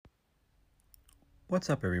What's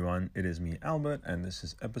up, everyone? It is me, Albert, and this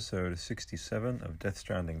is episode 67 of Death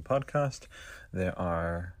Stranding podcast. There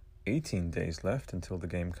are 18 days left until the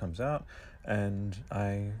game comes out, and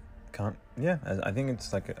I think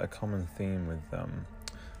it's like a common theme with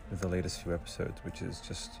the latest few episodes, which is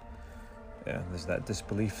just, there's that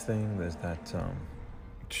disbelief thing, there's that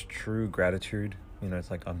true gratitude. It's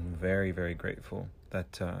like I'm very, very grateful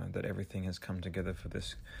that everything has come together for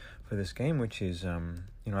this game, which is,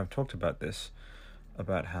 I've talked about this,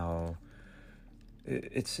 about how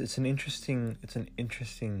it's an interesting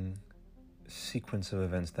sequence of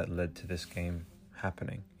events that led to this game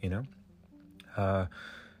happening.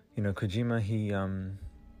 Kojima,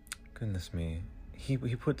 he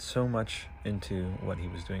put so much into what he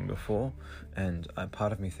was doing before, and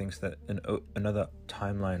part of me thinks that another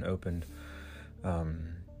timeline opened,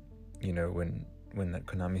 when that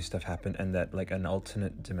Konami stuff happened, and that like an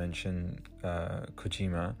alternate dimension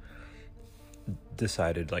Kojima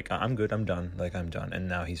decided, like, I'm good, I'm done, and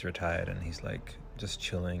now he's retired and he's like just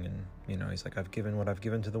chilling, and he's like, I've given what I've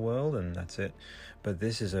given to the world and that's it. But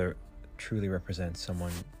this is truly represents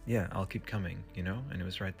someone, I'll keep coming, and it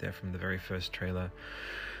was right there from the very first trailer.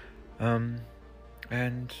 And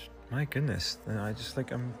my goodness,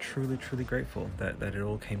 I'm truly grateful that it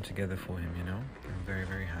all came together for him. I'm very,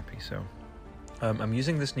 very happy. So I'm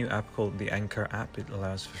using this new app called the Anchor app. It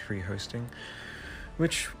allows for free hosting,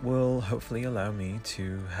 which will hopefully allow me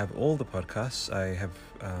to have all the podcasts. I have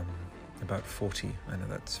about 40. I know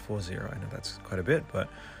that's 40. I know that's quite a bit, but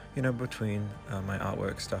between my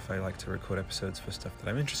artwork stuff, I like to record episodes for stuff that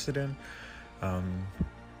I'm interested in,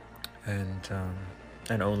 and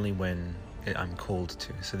only when I'm called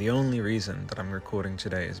to. So the only reason that I'm recording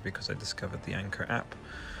today is because I discovered the Anchor app,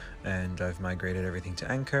 and I've migrated everything to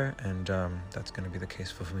Anchor, and that's going to be the case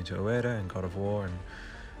for Fumito Ueda and God of War, and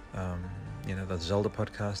the Zelda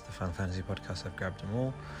podcast, the Final Fantasy podcast. I've grabbed them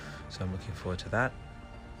all, so I'm looking forward to that.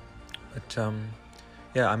 But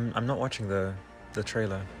I'm not watching the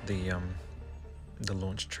trailer, the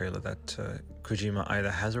launch trailer that Kojima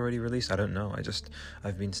either has already released. I don't know.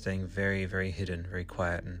 I've been staying very, very hidden, very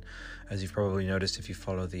quiet, and as you've probably noticed if you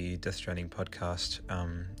follow the Death Stranding podcast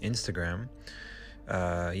Instagram,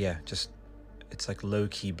 it's like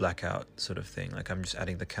low-key blackout sort of thing. Like, I'm just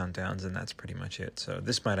adding the countdowns, and that's pretty much it. So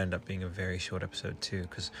this might end up being a very short episode too,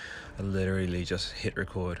 because I literally just hit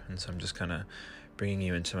record, and so I'm just kind of bringing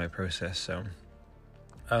you into my process.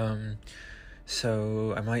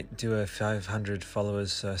 So I might do a 500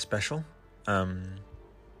 followers special, for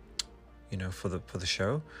the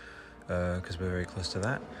show, because we're very close to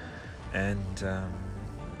that, and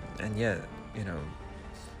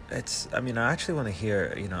I actually want to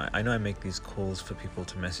hear, I know I make these calls for people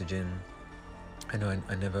to message in. I know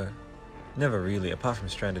I never really, apart from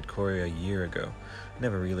Stranded Courier a year ago,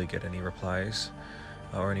 never really get any replies,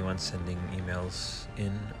 or anyone sending emails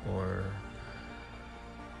in, or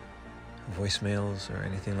voicemails, or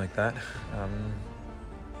anything like that.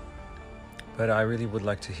 But I really would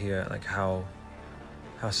like to hear, like, how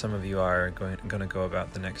some of you are going to go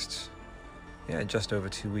about the next, just over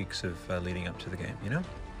 2 weeks of leading up to the game,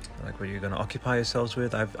 like what you're going to occupy yourselves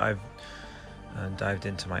with. I've dived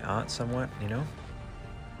into my art somewhat,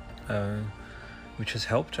 which has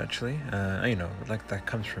helped actually. Like that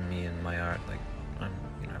comes from me and my art. Like I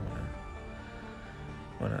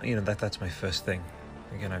wanna that's my first thing.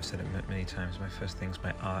 Again, I've said it many times. My first thing's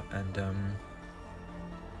my art, and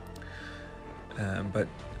but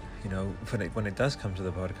when it does come to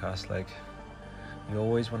the podcast, like, you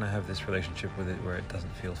always want to have this relationship with it where it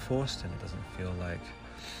doesn't feel forced and it doesn't feel like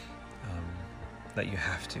that you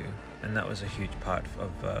have to. And that was a huge part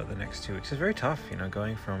of the next 2 weeks. It's very tough,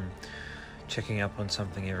 going from checking up on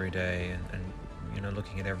something every day and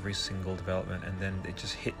looking at every single development, and then it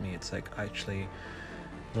just hit me. It's like, actually,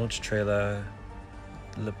 launch trailer,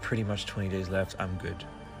 pretty much 20 days left, I'm good.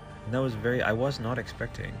 And that was I wasn't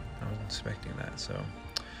expecting that. So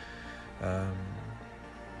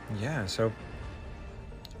so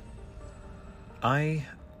I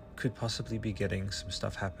could possibly be getting some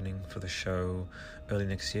stuff happening for the show early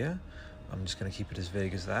next year. I'm just going to keep it as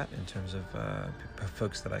vague as that in terms of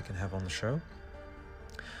folks that I can have on the show.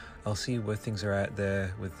 I'll see where things are at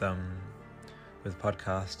there with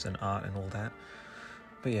podcasts and art and all that.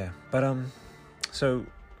 But so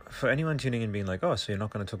for anyone tuning in being like, oh, so you're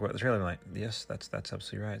not going to talk about the trailer, I'm like, yes, that's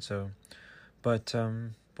absolutely right. So, but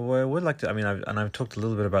what I would like to, I've talked a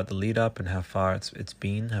little bit about the lead up and how far it's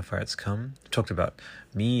been, how far it's come. I've talked about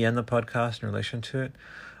me and the podcast in relation to it.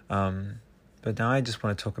 But now I just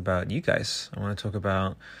want to talk about you guys. I want to talk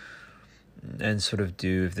about, and sort of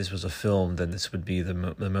do, if this was a film, then this would be the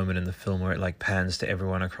moment in the film where it like pans to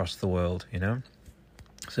everyone across the world,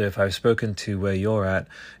 So if I've spoken to where you're at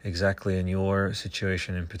exactly in your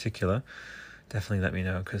situation in particular, definitely let me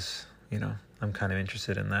know, because, I'm kind of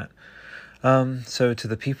interested in that. So to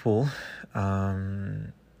the people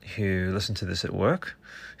who listen to this at work,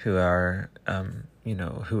 who are,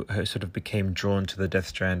 who sort of became drawn to the Death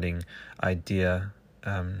Stranding idea,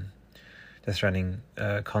 Death Stranding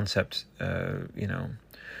concept,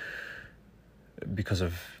 because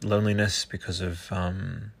of loneliness, because of,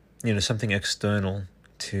 something external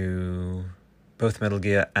to both Metal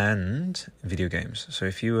Gear and video games. So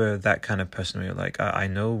if you were that kind of person where you're like, I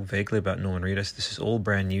know vaguely about Norman Reedus, this is all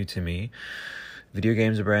brand new to me. Video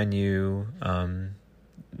games are brand new.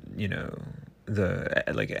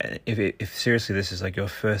 If seriously this is like your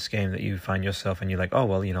first game that you find yourself and you're like, oh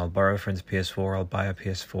well, I'll borrow a friend's PS4, I'll buy a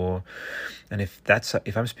PS4, and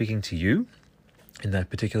if I'm speaking to you in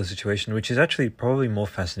that particular situation, which is actually probably more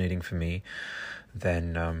fascinating for me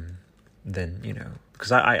than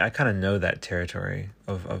because I kind of know that territory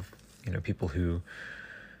of people who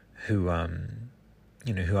are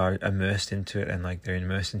immersed into it, and like they're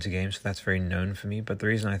immersed into games, so that's very known for me. But the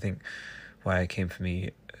reason I think why it came for me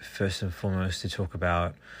first and foremost to talk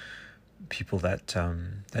about people that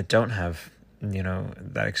don't have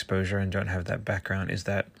that exposure and don't have that background is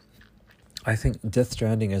that I think Death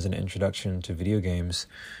Stranding as an introduction to video games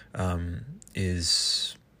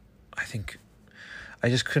is, I think, I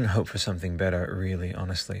just couldn't hope for something better, really,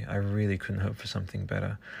 honestly. I really couldn't hope for something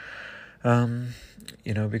better.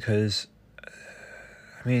 Because,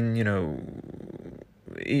 in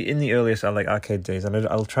the earliest, arcade days, and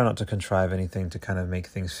I'll try not to contrive anything to kind of make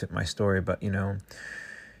things fit my story, but,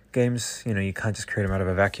 games, you can't just create them out of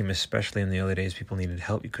a vacuum, especially in the early days. People needed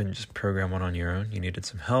help. You couldn't just program one on your own. You needed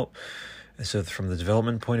some help. And so from the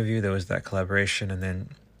development point of view, there was that collaboration, and then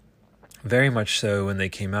very much so when they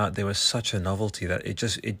came out, there was such a novelty that it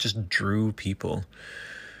just drew people.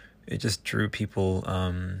 It just drew people,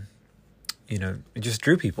 come to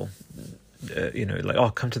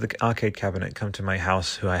the arcade cabinet, come to my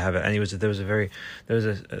house, who I have it. And there was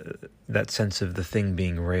that sense of the thing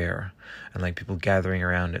being rare and like people gathering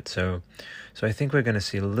around it. So I think we're going to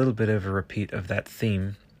see a little bit of a repeat of that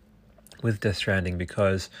theme with Death Stranding,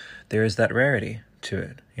 because there is that rarity to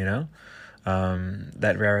it,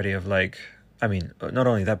 that rarity of not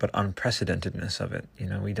only that, but unprecedentedness of it.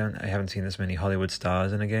 I haven't seen this many Hollywood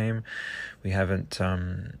stars in a game. We haven't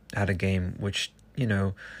had a game which,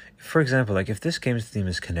 for example, like if this game's theme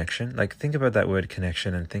is connection, like think about that word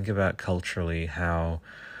connection and think about culturally how,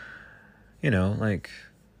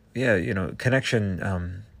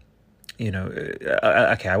 connection,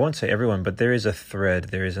 okay, I won't say everyone, but there is a thread,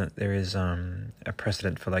 there is a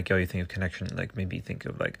precedent for like, you think of connection, like maybe think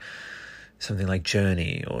of like something like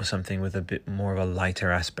Journey or something with a bit more of a lighter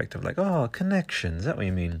aspect of like, oh, connection, is that what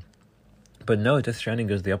you mean? But no, Death Stranding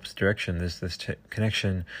goes the opposite direction. There's this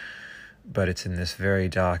connection, but it's in this very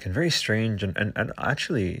dark and very strange and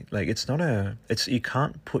actually like you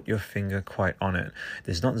can't put your finger quite on it.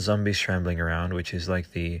 There's not zombies scrambling around, which is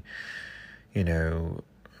like the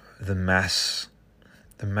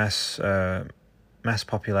mass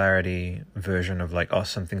popularity version of like, oh,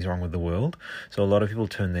 something's wrong with the world. So a lot of people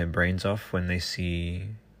turn their brains off when they see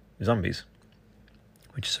zombies,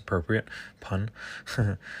 which is appropriate pun.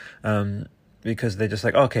 Because they're just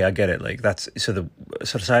like, okay, I get it. Like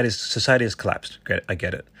society has collapsed. I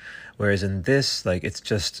get it. Whereas in this, like, it's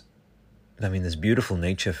just, there's beautiful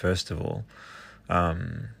nature first of all,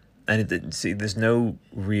 and there's no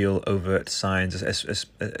real overt signs,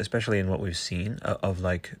 especially in what we've seen of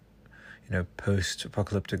like,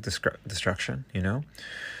 post-apocalyptic destruction.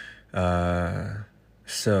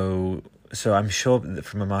 So I'm sure that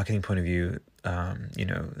from a marketing point of view,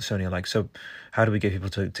 Sony are like, so how do we get people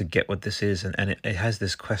to get what this is? And it has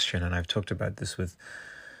this question, and I've talked about this with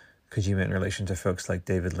Kojima in relation to folks like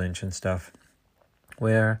David Lynch and stuff,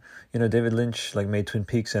 where, David Lynch like made Twin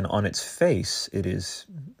Peaks, and on its face, it is,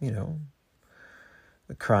 a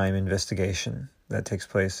crime investigation that takes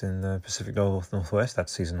place in the Pacific Northwest.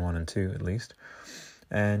 That's season 1 and 2, at least.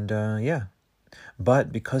 And,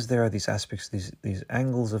 but because there are these aspects, these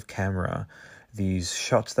angles of camera, these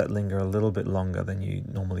shots that linger a little bit longer than you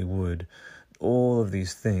normally would, all of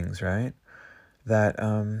these things, right? That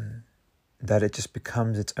it just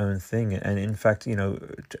becomes its own thing. And in fact,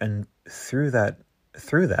 and through that,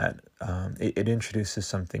 it introduces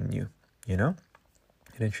something new, It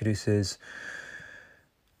introduces,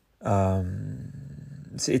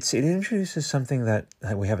 it introduces something that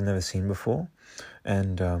we have never seen before,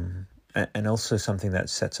 and also something that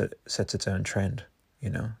sets its own trend,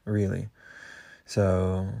 really.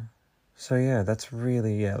 So So yeah, that's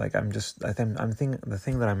really, yeah, like the thing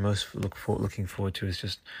that I'm most looking forward to is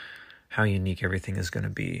just how unique everything is going to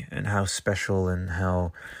be, and how special and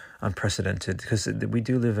how unprecedented, because we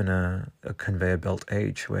do live in a conveyor belt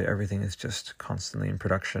age where everything is just constantly in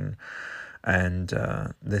production, and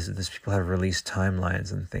there's people have release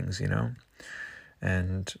timelines and things,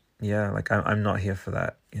 and yeah, like I'm not here for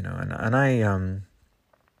that, and I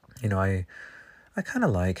I kind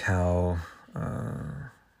of like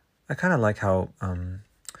how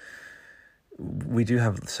we do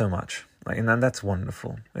have so much, like, and that's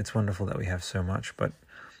wonderful. It's wonderful that we have so much, but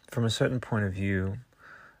from a certain point of view,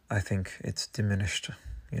 I think it's diminished.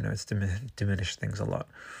 It's diminished things a lot.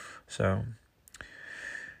 So,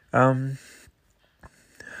 yeah,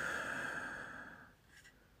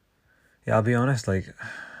 I'll be honest. Like,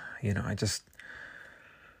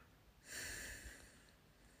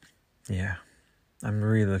 yeah, I'm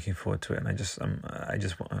really looking forward to it, and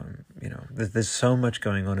there's so much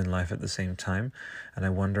going on in life at the same time, and I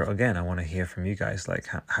wonder again. I want to hear from you guys. Like,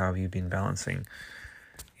 how have you been balancing,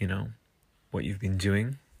 what you've been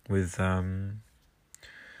doing with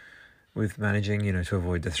managing, to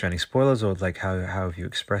avoid Death Stranding spoilers, or like how have you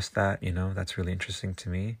expressed that? That's really interesting to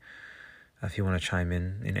me. If you want to chime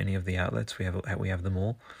in any of the outlets, we have them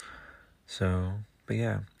all. So, but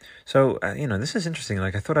yeah, so this is interesting.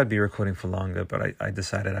 Like, I thought I'd be recording for longer, but I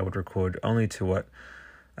decided I would record only to what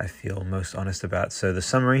I feel most honest about. So the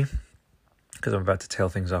summary, because I'm about to tail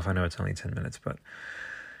things off. I know it's only 10 minutes, but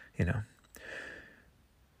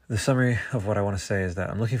the summary of what I want to say is that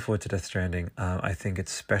I'm looking forward to Death Stranding. I think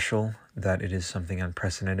it's special that it is something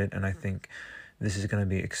unprecedented, and I think this is going to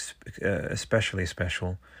be especially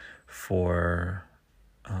special for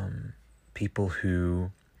people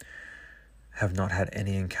who have not had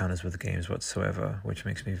any encounters with games whatsoever, which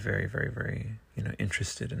makes me very, very, very,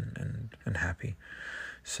 interested and happy.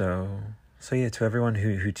 So yeah, to everyone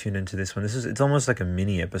who tuned into this one, it's almost like a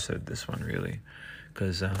mini episode, this one, really,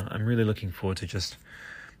 because I'm really looking forward to just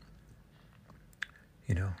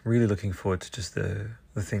the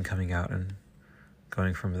thing coming out and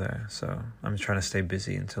going from there. So I'm trying to stay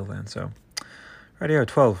busy until then. So radio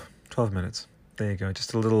 12 minutes. There you go.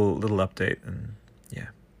 Just a little update, and yeah.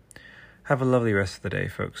 Have a lovely rest of the day,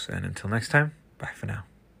 folks, and until next time, bye for now.